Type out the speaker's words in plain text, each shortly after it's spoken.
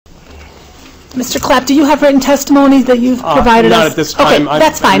Mr. Clapp, do you have written testimonies that you've provided us? Not at this time. Okay,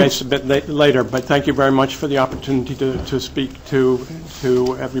 that's fine. I may submit later, but thank you very much for the opportunity to speak to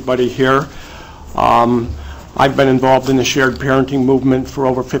everybody here. I've been involved in the shared parenting movement for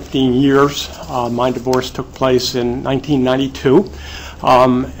over 15 years. My divorce took place in 1992.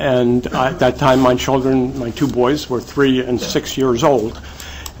 And at that time, my children, my two boys, were 3 and 6 years old.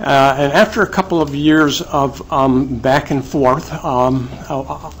 And after a couple of years of back and forth,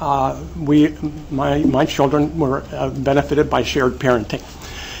 my children were benefited by shared parenting.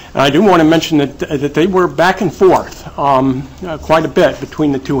 And I do want to mention that they were back and forth quite a bit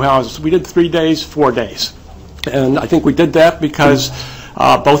between the two houses. We did 3 days, 4 days. And I think we did that because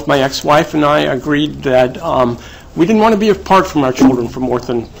both my ex-wife and I agreed that we didn't want to be apart from our children for more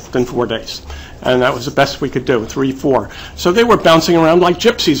than 4 days. And that was the best we could do, 3, 4. So they were bouncing around like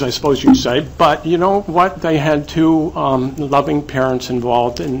gypsies, I suppose you'd say. But you know what? They had two loving parents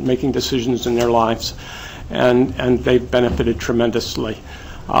involved in making decisions in their lives. And they benefited tremendously.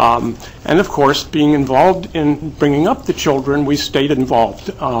 And of course, being involved in bringing up the children, we stayed involved.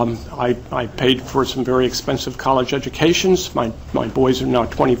 I paid for some very expensive college educations. My boys are now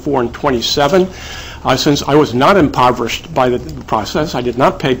 24 and 27. Since I was not impoverished by the process, I did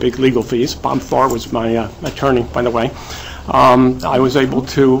not pay big legal fees. Bob Farr was my attorney, by the way. I was able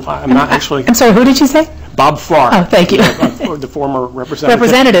to, I'm not actually... I'm sorry, who did you say? Bob Farr. Oh, thank you. The former representative.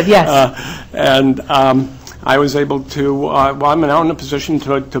 Representative, yes. I was able to, well, I'm now in a position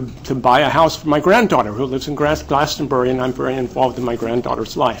to buy a house for my granddaughter who lives in Glastonbury, and I'm very involved in my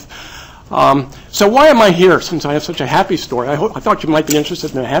granddaughter's life. So why am I here, since I have such a happy story? I thought you might be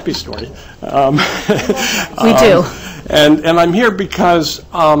interested in a happy story. We do. And I'm here because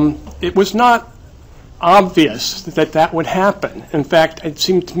it was not obvious that would happen. In fact, it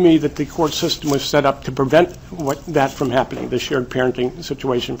seemed to me that the court system was set up to prevent that from happening, the shared parenting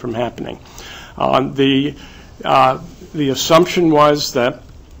situation from happening. The assumption was that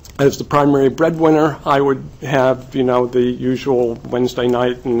as the primary breadwinner, I would have, you know, the usual Wednesday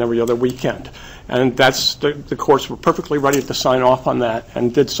night and every other weekend. And that's the courts were perfectly ready to sign off on that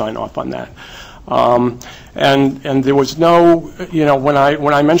and did sign off on that. And there was no, you know, when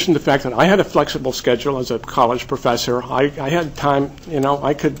I mentioned the fact that I had a flexible schedule as a college professor, I had time, you know,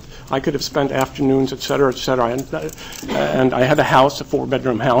 I could have spent afternoons, et cetera, and I had a house, a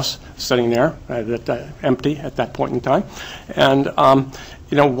 4-bedroom house, sitting there, empty at that point in time, and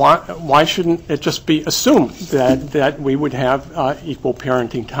you know, why shouldn't it just be assumed that we would have equal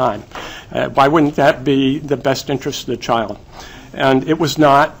parenting time? Why wouldn't that be the best interest of the child? And it was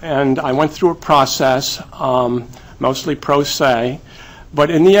not, and I went through a process, mostly pro se, but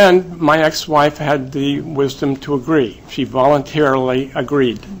in the end, my ex-wife had the wisdom to agree. She voluntarily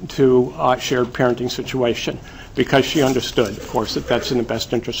agreed to a shared parenting situation because she understood, of course, that that's in the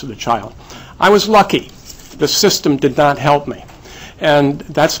best interest of the child. I was lucky. The system did not help me. And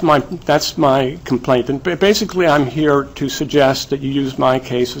that's my complaint. And basically, I'm here to suggest that you use my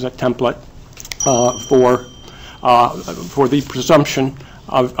case as a template for the presumption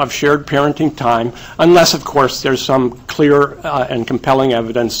of shared parenting time, unless, of course, there's some clear and compelling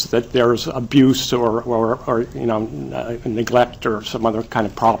evidence that there's abuse or you know, neglect or some other kind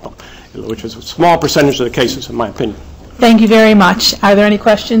of problem, which is a small percentage of the cases, in my opinion. Thank you very much. Are there any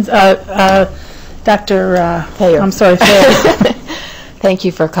questions? Dr. Thayer. I'm sorry, Thayer. Thank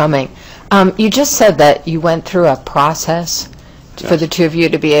you for coming. You just said that you went through a process for the two of you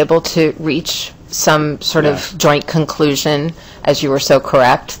to be able to reach some sort of joint conclusion, as you were so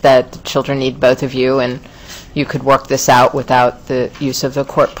correct, that the children need both of you and you could work this out without the use of the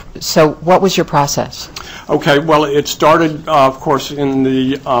court. So what was your process? Okay, well, it started, of course, in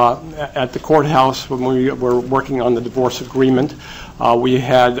at the courthouse when we were working on the divorce agreement. We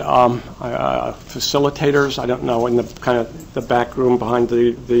had facilitators, I don't know, in the kind of the back room behind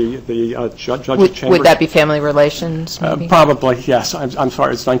the judge's chamber. Would that be family relations, maybe? Probably, yes. I'm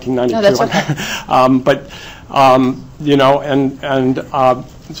sorry, it's 1992. No, that's okay. You know, and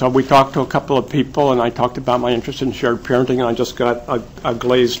so we talked to a couple of people, and I talked about my interest in shared parenting, and I just got a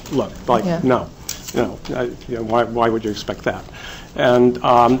glazed look, like, no, why would you expect that? And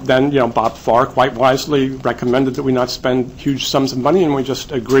then, you know, Bob Farr quite wisely recommended that we not spend huge sums of money, and we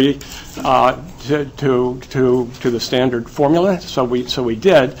just agree to the standard formula. So we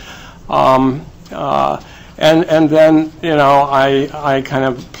did. And then, you know, I kind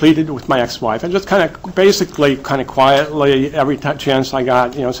of pleaded with my ex-wife and just kind of basically kind of quietly every chance I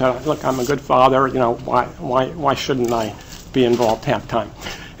got, you know, said, look, I'm a good father, you know, why shouldn't I be involved half time?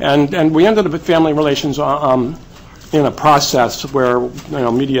 And we ended up with family relations in a process where, you know,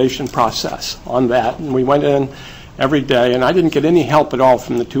 mediation process on that. And we went in every day, and I didn't get any help at all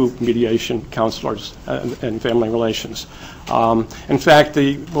from the two mediation counselors in family relations. In fact,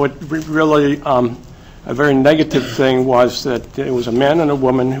 what really a very negative thing was that it was a man and a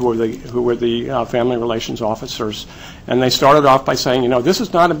woman who were the family relations officers, and they started off by saying, you know, this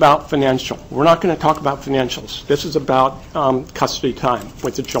is not about financial. We're not going to talk about financials. This is about custody time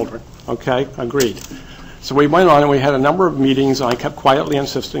with the children. Okay, agreed. So we went on and we had a number of meetings. I kept quietly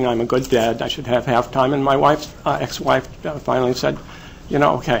insisting I'm a good dad. I should have half time, and my wife's ex-wife finally said, you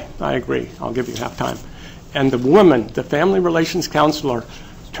know, okay, I agree. I'll give you half time. And the woman, the family relations counselor,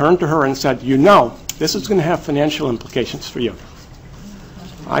 turned to her and said, you know, this is going to have financial implications for you.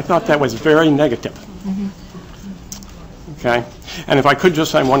 I thought that was very negative. Okay? And if I could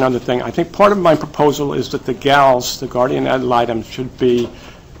just say one other thing, I think part of my proposal is that the gals, the guardian ad litem, should be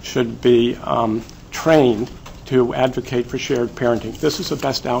trained to advocate for shared parenting. This is the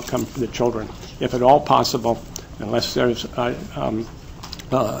best outcome for the children, if at all possible, unless there's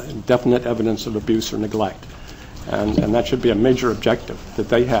definite evidence of abuse or neglect. And that should be a major objective that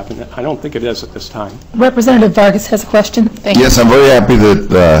they have, and I don't think it is at this time. Representative Vargas has a question. Thank you. Yes, I'm very happy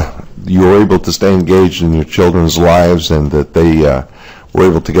that you were able to stay engaged in your children's lives and that they were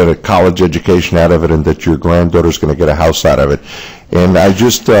able to get a college education out of it and that your granddaughter's going to get a house out of it. And I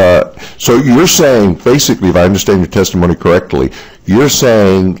just, so you're saying, basically, if I understand your testimony correctly, you're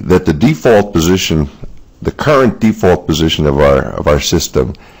saying that the default position, the current default position of our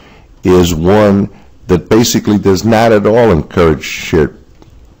system is one that basically does not at all encourage shared,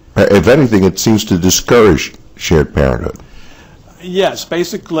 if anything, it seems to discourage shared parenthood. Yes,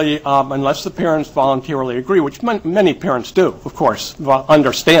 basically, unless the parents voluntarily agree, which many parents do, of course,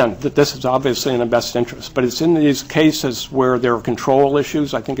 understand that this is obviously in the best interest. But it's in these cases where there are control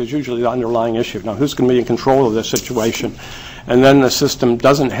issues, I think, is usually the underlying issue. Now, who's going to be in control of this situation? And then the system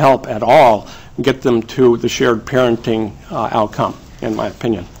doesn't help at all get them to the shared parenting outcome, in my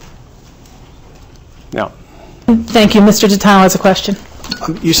opinion. Yeah. Thank you. Mr. Ditano has a question.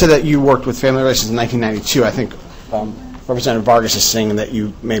 You said that you worked with family relations in 1992. I think Representative Vargas is saying that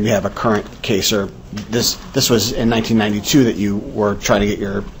you maybe have a current case, or this was in 1992 that you were trying to get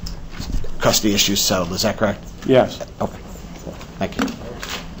your custody issues settled. Is that correct? Yes. Okay. Thank you.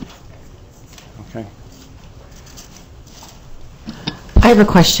 Okay. I have a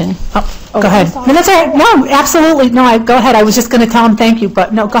question. Go ahead. No, that's all right. No, absolutely. No, go ahead. I was just going to tell him thank you,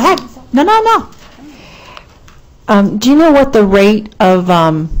 but no, go ahead. No. Do you know what the rate of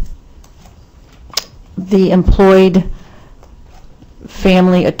the employed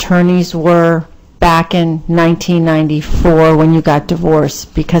family attorneys were back in 1994 when you got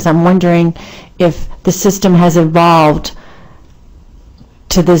divorced? Because I'm wondering if the system has evolved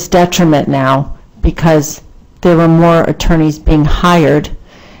to this detriment now, because there were more attorneys being hired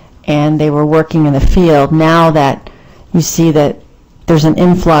and they were working in the field. Now that you see that there's an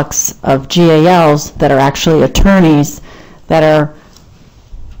influx of GALs that are actually attorneys that are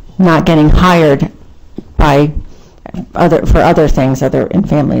not getting hired by for other things other in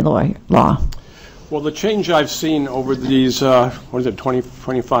family law. Well, the change I've seen over these,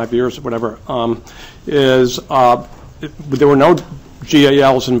 25 years or whatever, is there were no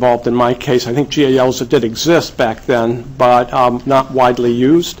GALs involved in my case. I think GALs that did exist back then, but not widely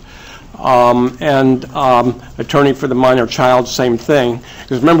used. And attorney for the minor child, same thing.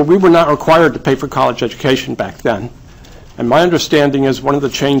 Because remember, we were not required to pay for college education back then. And my understanding is one of the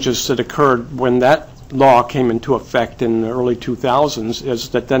changes that occurred when that law came into effect in the early 2000s is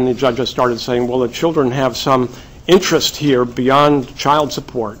that then the judges started saying, well, the children have some interest here beyond child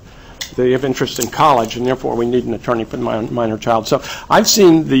support. They have interest in college, and therefore we need an attorney for the minor child. So I've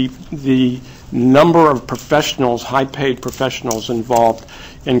seen the number of professionals, high-paid professionals involved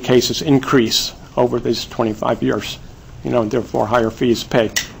in cases increase over these 25 years, and therefore higher fees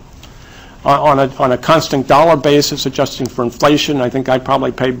paid. On a constant dollar basis, adjusting for inflation, I think I'd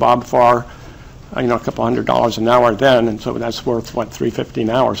probably pay Bob Farr, a couple $100 an hour then, and so that's worth, what, $3.50 an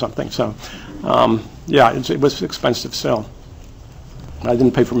hour or something. So, yeah, it was expensive still. I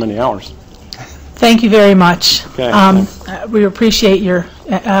didn't pay for many hours. Thank you very much. Okay. We appreciate your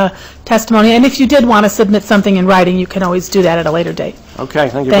testimony. And if you did want to submit something in writing, you can always do that at a later date. Okay,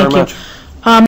 thank you very much.